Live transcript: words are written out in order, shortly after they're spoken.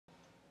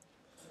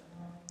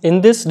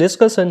In this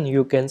discussion,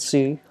 you can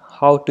see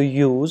how to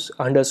use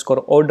underscore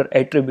order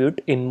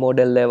attribute in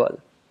model level.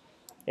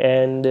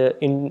 And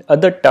in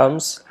other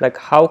terms, like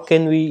how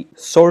can we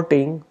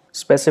sorting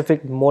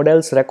specific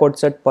models record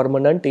set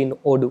permanent in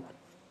Odoo.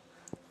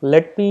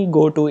 Let me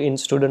go to in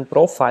student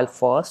profile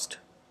first.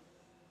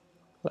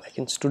 Like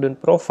in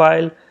student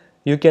profile,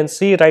 you can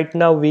see right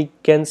now we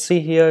can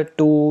see here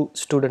two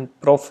student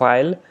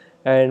profile,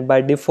 and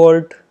by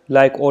default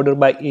like order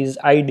by is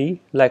id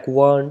like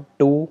 1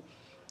 2.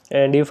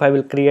 And if I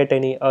will create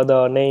any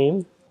other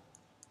name,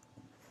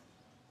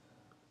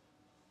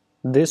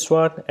 this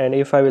one, and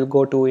if I will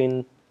go to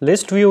in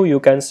list view, you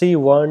can see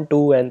 1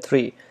 2 and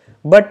 3.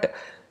 But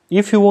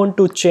if you want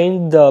to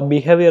change the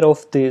behavior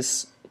of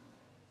this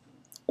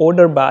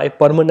order by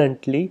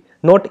permanently,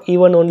 not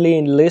even only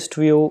in list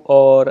view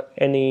or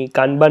any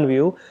Kanban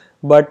view,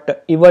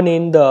 but even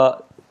in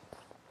the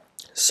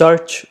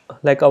search,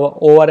 like our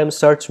ORM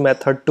search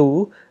method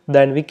too,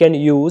 then we can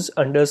use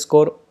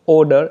underscore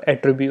order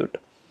attribute.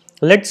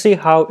 Let's see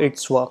how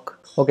it's work.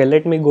 Okay,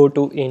 let me go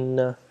to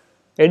in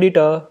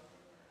editor,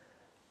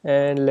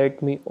 and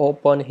let me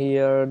open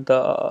here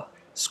the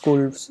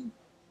school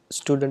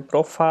student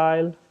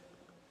profile.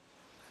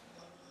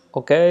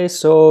 Okay,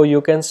 so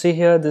you can see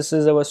here this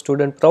is our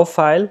student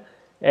profile,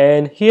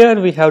 and here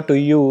we have to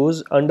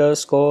use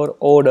underscore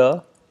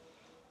order,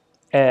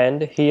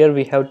 and here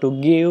we have to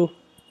give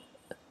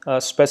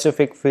a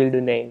specific field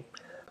name.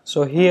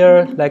 So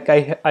here like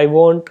I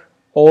want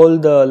all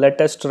the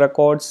latest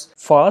records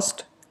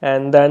first,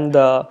 and then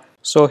the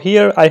so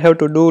here I have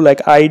to do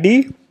like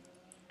id,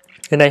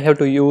 and I have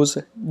to use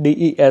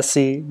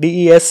DESC.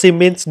 DESC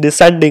means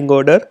descending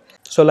order.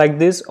 So like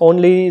this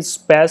only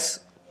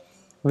space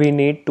we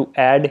need to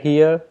add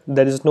here.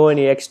 There is no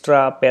any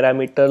extra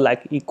parameter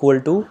like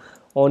equal to,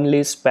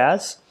 only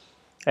space.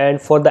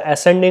 And for the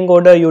ascending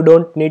order you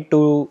don't need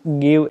to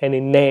give any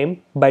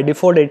name. By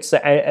default it's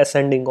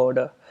ascending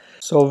order.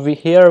 So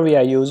here we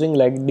are using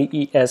like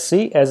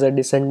DESC as a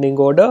descending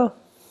order.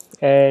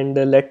 And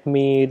let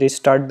me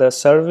restart the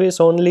service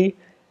only,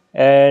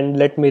 and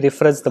let me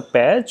refresh the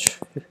page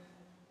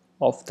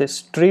of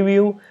this tree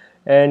view,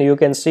 and you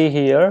can see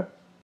here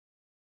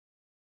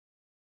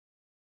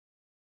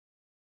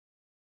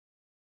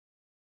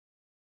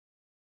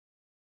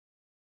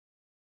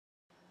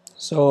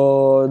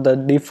so the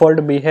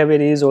default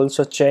behavior is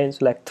also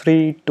changed like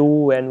 3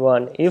 2 and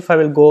 1. If I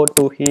will go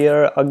to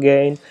here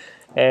again,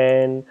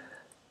 and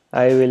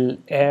I will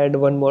add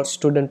one more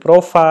student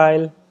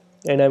profile,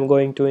 and I'm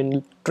going to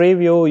in tree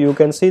view, you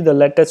can see the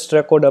latest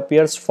record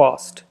appears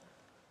first.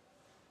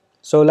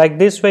 So like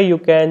this way you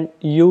can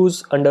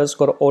use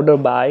underscore order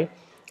by,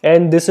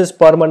 and this is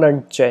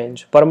permanent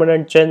change.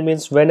 Permanent change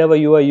means whenever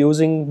you are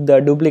using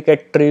the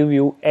duplicate tree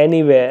view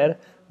anywhere,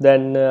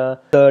 then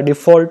the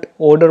default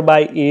order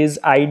by is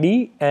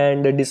id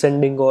and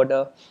descending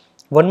order.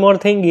 One more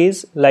thing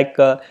is like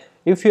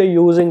if you are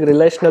using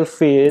relational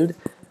field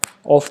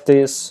of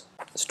this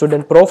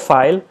student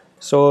profile,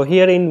 so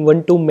here in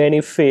one to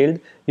many field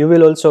you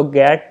will also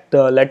get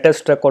the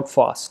latest record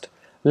fast.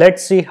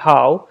 Let's see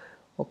how.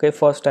 Okay,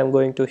 first I'm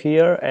going to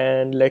here,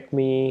 and let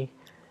me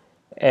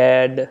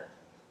add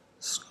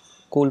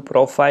school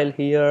profile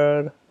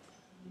here,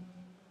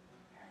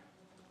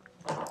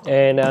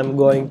 and I'm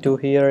going to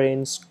here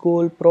in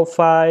school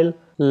profile.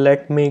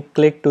 Let me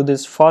click to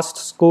this first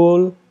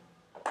school,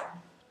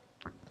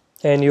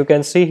 and you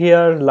can see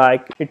here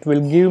like it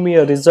will give me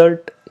a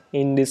result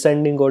in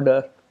descending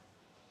order.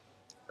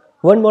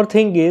 One more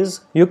thing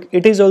is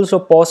it is also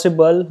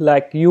possible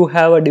like you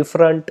have a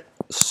different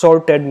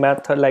sorted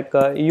method, like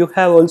you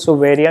have also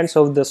variants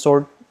of the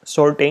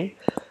sorting.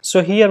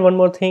 So here one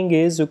more thing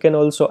is you can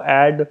also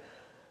add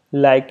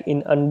like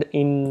in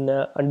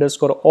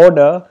underscore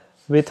order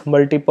with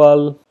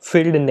multiple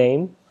field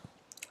name,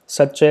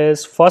 such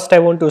as first I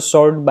want to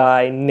sort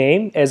by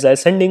name as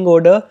ascending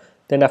order,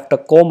 then after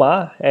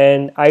comma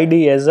and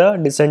id as a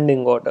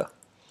descending order.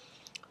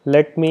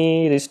 Let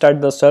me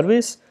restart the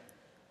service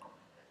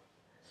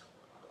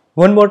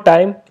one more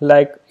time.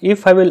 Like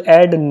if I will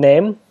add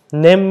name,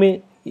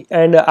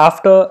 and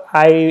after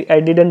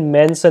I didn't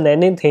mention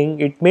anything,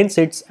 it means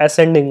it's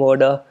ascending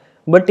order.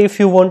 But if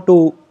you want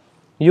to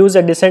use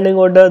a descending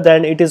order,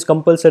 then it is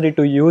compulsory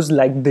to use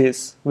like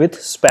this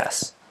with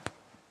space.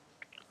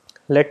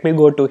 Let me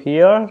go to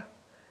here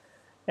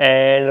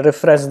and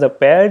refresh the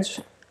page.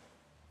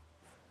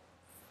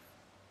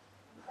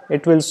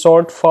 It will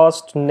sort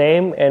first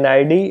name and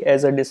id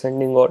as a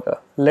descending order.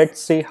 Let's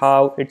see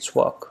how it's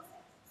work.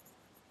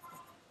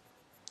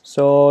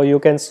 So you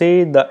can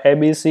see the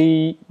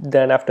ABC,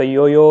 then after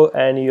yo-yo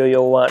and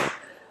yo-yo 1.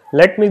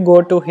 Let me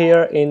go to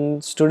here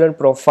in student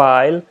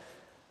profile.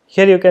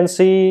 Here you can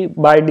see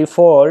by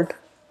default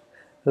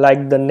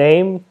like the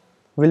name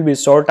will be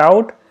sort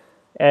out,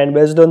 and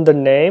based on the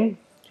name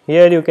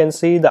here you can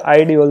see the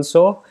ID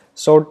also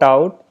sort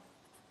out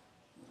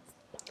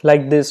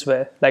like this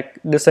way, like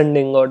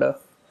descending order.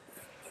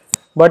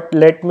 But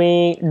let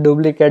me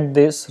duplicate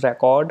this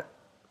record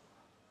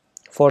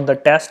for the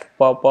test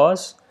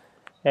purpose,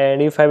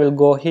 and if I will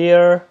go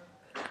here,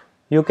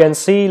 you can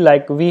see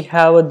like we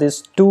have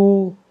this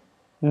two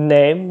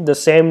name, the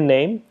same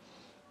name,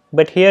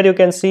 but here you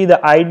can see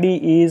the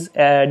ID is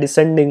a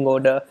descending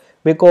order,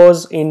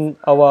 because in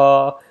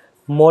our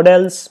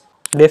model's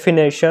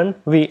definition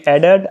we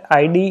added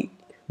ID,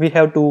 we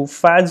have to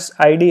fetch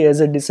ID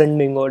as a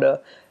descending order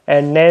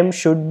and name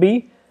should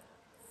be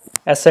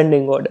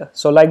ascending order.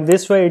 So like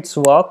this way it's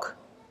work.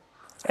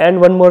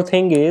 And one more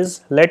thing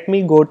is, let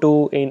me go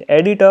to in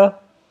editor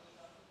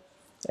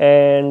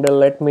and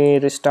let me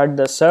restart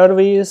the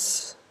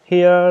service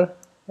here,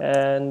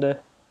 and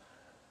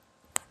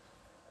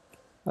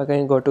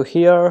again go to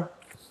here.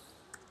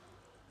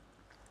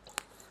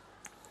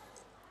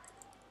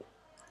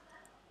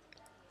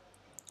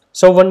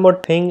 So one more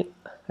thing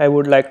I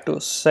would like to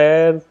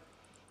share,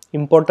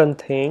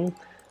 important thing,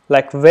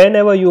 like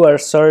whenever you are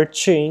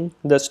searching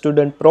the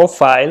student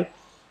profile,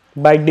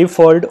 by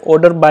default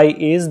order by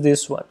is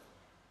this one.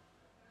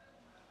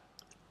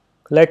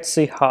 Let's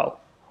see how.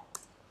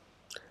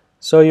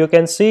 So you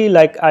can see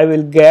like I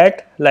will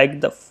get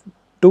like the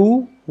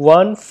 2,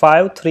 1,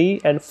 5,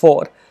 3 and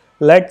 4.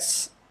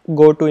 Let's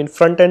go to in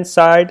front end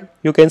side.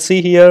 You can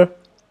see here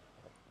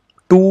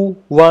 2,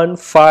 1,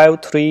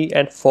 5, 3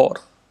 and 4.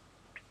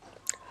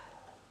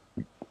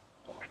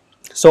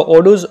 So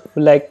Odoo's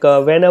like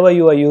whenever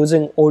you are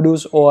using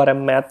Odoo's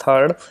ORM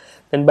method,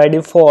 then by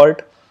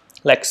default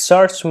like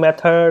search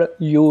method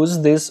use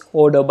this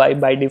order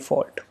by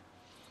default.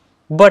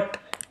 But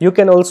you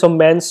can also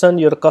mention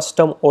your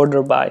custom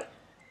order by,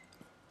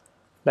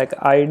 like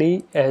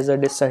ID as a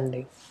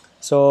descending.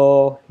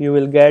 So you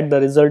will get the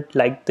result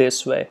like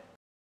this way.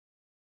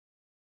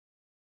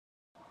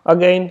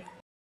 Again,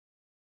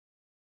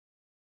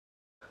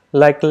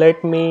 like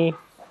let me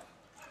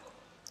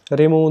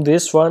remove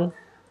this one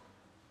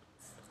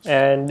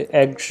and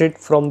exit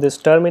from this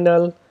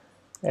terminal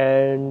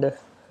and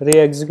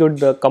re-execute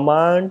the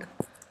command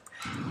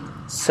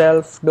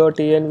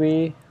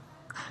self.env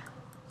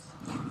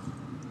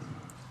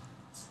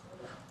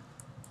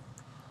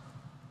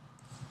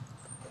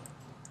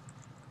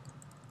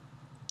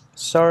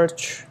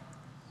search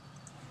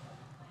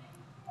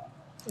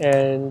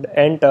and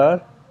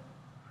enter.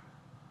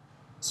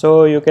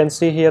 So you can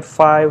see here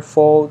 5,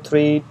 4,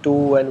 3,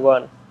 2 and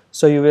 1.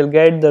 So you will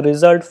get the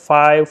result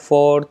 5,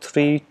 4,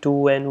 3,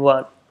 2 and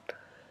 1.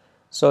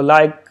 So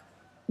like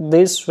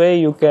this way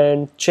you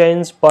can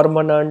change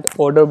permanent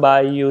order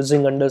by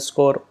using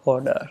underscore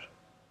order.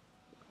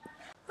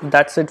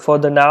 That's it for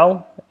the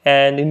now,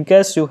 and in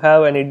case you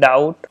have any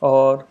doubt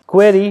or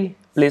query,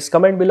 please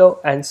comment below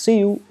and see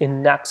you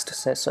in next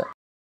session.